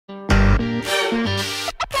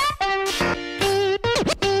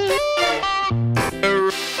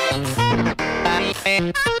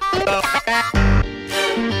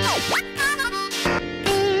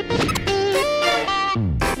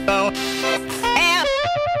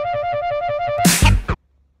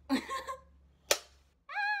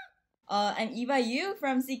I'm Eva Yu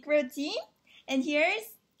from SeekRoad team, and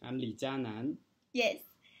here's I'm Li Jianan. yes.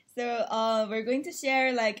 So we're going to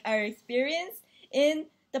share like our experience in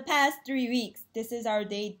the past 3 weeks. This is our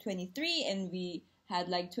day 23, and we had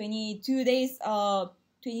like 22 days,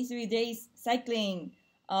 23 days cycling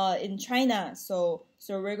in China. So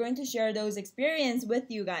we're going to share those experience with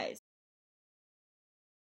you guys.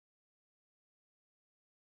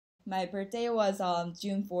 My birthday was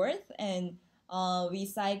June 4th, and we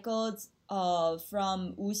cycled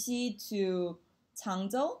from Wuxi to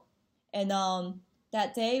Changzhou. And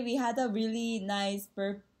that day we had a really nice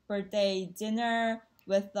birthday dinner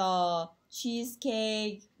with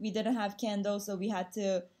cheesecake. We didn't have candles, so we had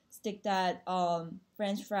to stick that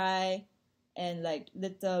French fry and like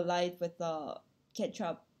lit the light with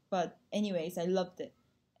ketchup. But anyways, I loved it.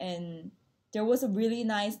 And there was a really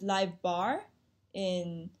nice live bar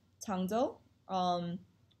in Changzhou.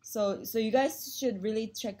 So you guys should really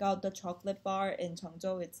check out the chocolate bar in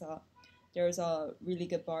Changzhou. There's really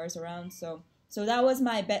good bars around. So that was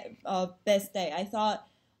my best day. I thought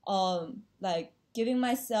like giving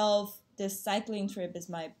myself this cycling trip is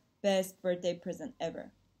my best birthday present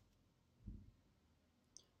ever.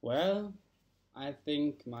 Well, I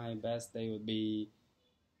think my best day would be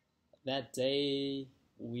that day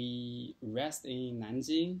we rest in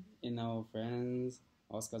Nanjing in our friend's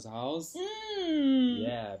Oscar's house.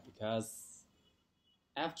 Yeah, because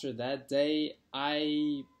after that day,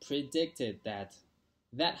 I predicted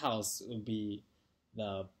that house would be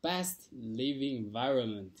the best living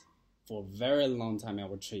environment for a very long time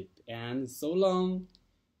our trip. And so long,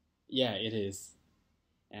 yeah, it is.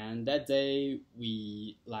 And that day,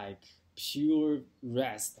 we like pure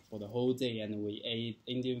rest for the whole day, and we ate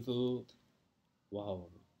Indian food. Wow,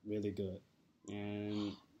 really good.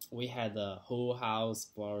 And we had the whole house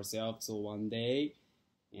for ourselves one day,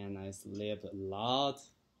 and I slept a lot.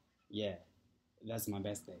 Yeah, that's my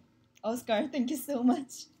best day. Oscar, thank you so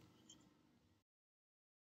much.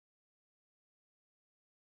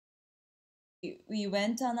 We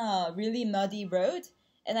went on a really muddy road,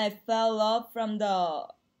 and I fell off from the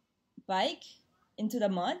bike into the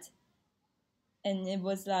mud, and it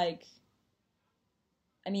was like,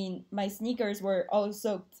 I mean, my sneakers were all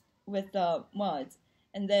soaked with the mud.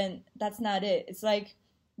 And then that's not it. It's like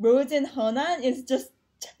roads in Henan is just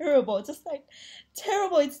terrible. Just like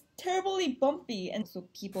terrible. It's terribly bumpy. And so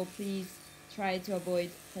people, please try to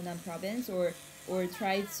avoid Henan province or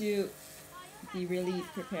try to be really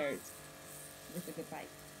prepared with a good bike.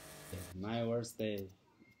 My worst day,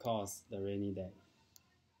 of course, the rainy day.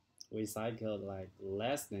 We cycled like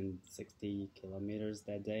less than 60 kilometers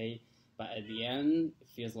that day, but at the end, it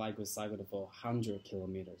feels like we cycled for 100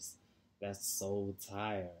 kilometers. That's so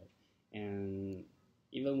tired. And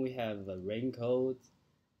even we have a raincoat,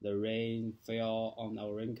 the rain fell on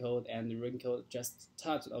our raincoat, and the raincoat just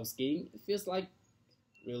touched our skin. It feels like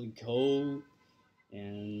really cold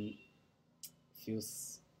and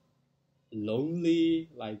feels lonely,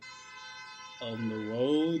 like on the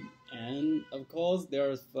road. And of course,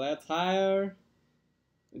 there's flat tire.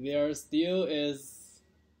 There still is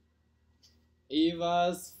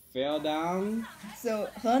Eva's fell down. So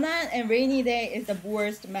Henan and rainy day is the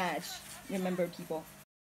worst match. Remember, people.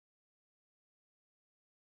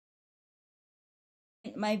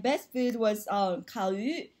 My best food was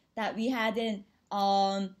Kaoyu that we had in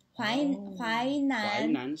Huainan.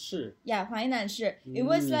 Yeah, Huainan. It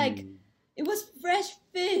was like it was fresh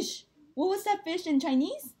fish. What was that fish in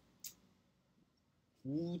Chinese?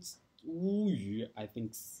 Wu I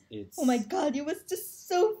think it's. Oh my god, it was just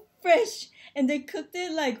so fresh, and they cooked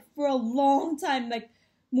it like for a long time, like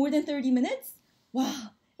more than 30 minutes.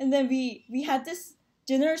 Wow. And then we had this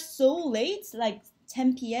dinner so late, like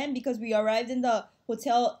 10 p.m. because we arrived in the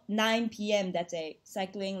hotel 9 p.m. that day,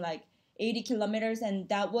 cycling like 80 kilometers, and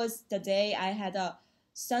that was the day I had a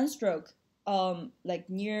sunstroke, like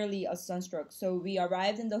nearly a sunstroke. So we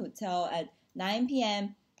arrived in the hotel at 9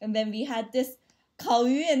 p.m. and then we had this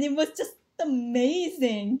Kaoyu, and it was just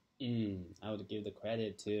amazing. I would give the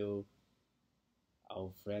credit to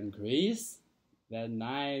our friend Chris. That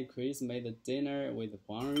night, Chris made the dinner with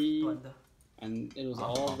Huangri, and it was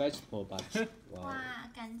all vegetable, but wow,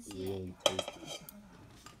 really tasty.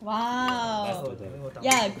 Wow.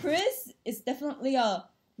 Yeah, Chris is definitely a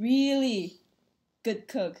really good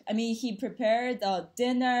cook. I mean, he prepared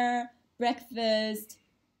dinner, breakfast.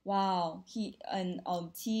 Wow. And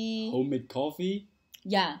tea. Homemade coffee.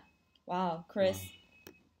 Yeah. Wow, Chris. Wow.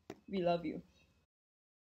 We love you.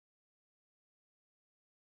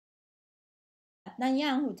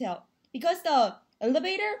 Nanyang Hotel. Because the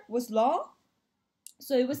elevator was long,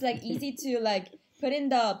 so it was like easy to like put in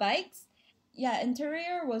the bikes, yeah,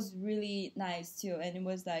 interior was really nice too, and it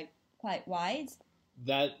was like quite wide.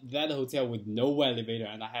 That hotel with no elevator,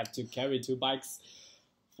 and I have to carry 2 bikes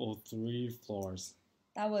for 3 floors.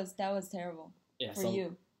 That was terrible for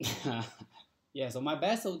you. Yeah, so my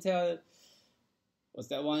best hotel was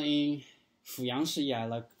that one in Fuyangshi. I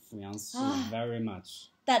like Fuyangshi very much.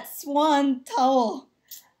 That swan towel.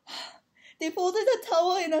 They folded the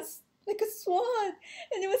towel in like a swan,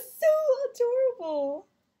 and it was so adorable.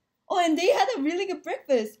 Oh, and they had a really good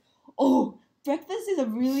breakfast. Oh, breakfast is a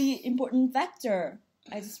really important factor.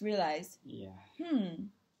 I just realized. Yeah.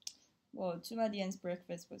 Well, Chumadian's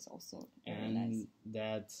breakfast was also very nice. And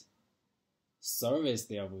that service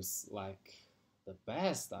there was like the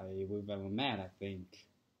best we've ever met, I think.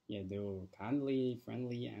 Yeah, they were kindly,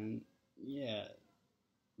 friendly, and yeah,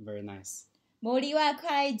 very nice. 茉莉花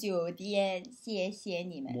开酒店，谢谢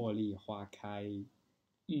你们。茉莉花开，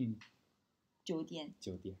酒店。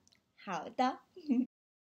好的。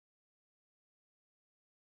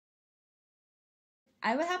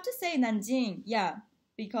I would have to say Nanjing, yeah,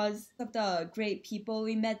 because of the great people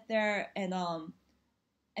we met there, and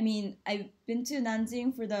I mean, I've been to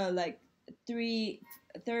Nanjing for the like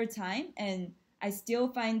third time, and I still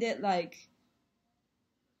find it like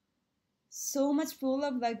so much full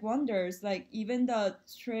of like wonders, like even the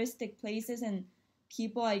touristic places and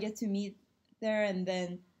people I get to meet there, and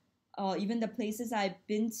then even the places I've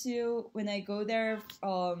been to when I go there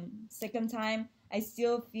second time, I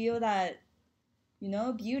still feel that, you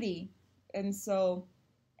know, beauty. And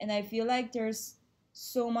I feel like there's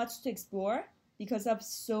so much to explore because of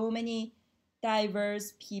so many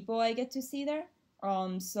diverse people I get to see there.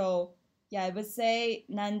 So yeah, I would say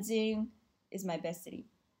Nanjing is my best city.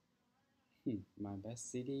 My best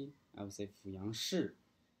city, I would say Fuyangshi,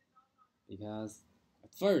 because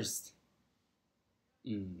at first,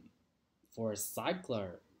 for a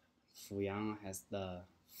cycler, Fuyang has the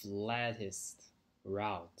flattest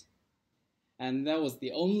route. And that was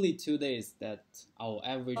the only 2 days that our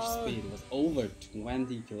average speed was over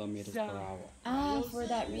 20 kilometers per hour. For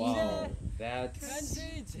that reason. Wow, that was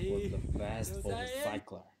the best for the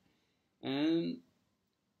cycler. And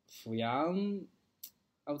Fuyang,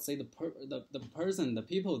 I would say the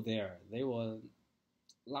people there, they were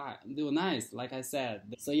nice, like I said.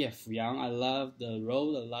 So yeah, Fuyang, I love the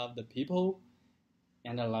road, I love the people,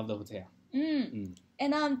 and I love the hotel. And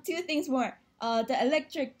 2 things more. The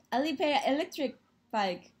Alipay electric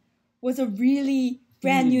bike was a really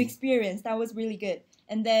brand new experience. That was really good.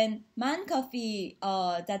 And then Man Coffee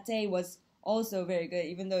that day was also very good,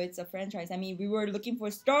 even though it's a franchise. I mean, we were looking for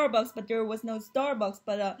Starbucks, but there was no Starbucks,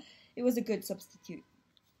 but it was a good substitute.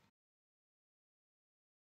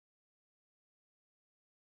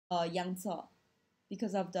 Yangtze,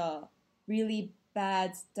 because of the really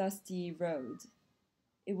bad, dusty road.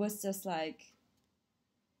 It was just like,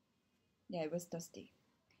 yeah, it was dusty.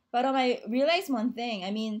 But I realized one thing.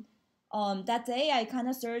 I mean, that day I kind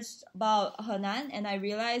of searched about Henan, and I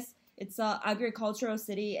realized it's an agricultural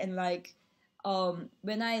city. And like,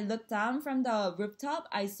 when I looked down from the rooftop,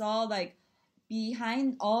 I saw like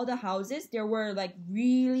behind all the houses there were like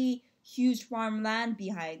really huge farmland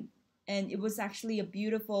behind, and it was actually a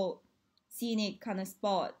beautiful scenic kind of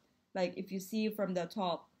spot. Like if you see from the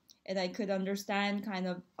top, and I could understand kind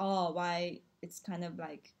of why it's kind of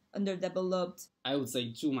like underdeveloped. I would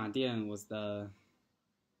say Zhumadian was the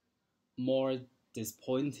more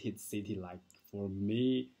disappointed city, like for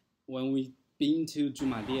me. When we been to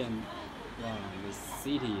Zhumadian, the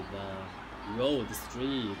city, the road, the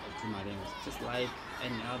street of Zhumadian was just like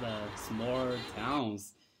any other small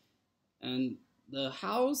towns. And the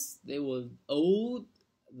house, they were old,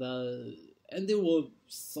 and there were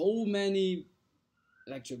so many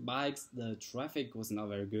electric bikes, the traffic was not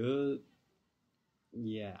very good.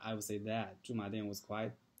 Yeah, I would say that Zhumadian was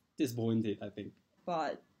quite disappointed, I think.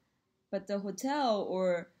 But the hotel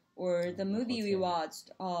or the movie we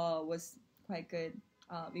watched was quite good.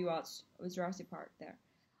 We watched Jurassic Park there.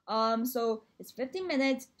 So it's 15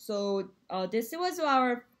 minutes. So this was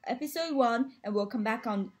our episode 1, and we'll come back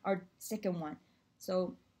on our second one.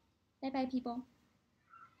 So bye bye, people.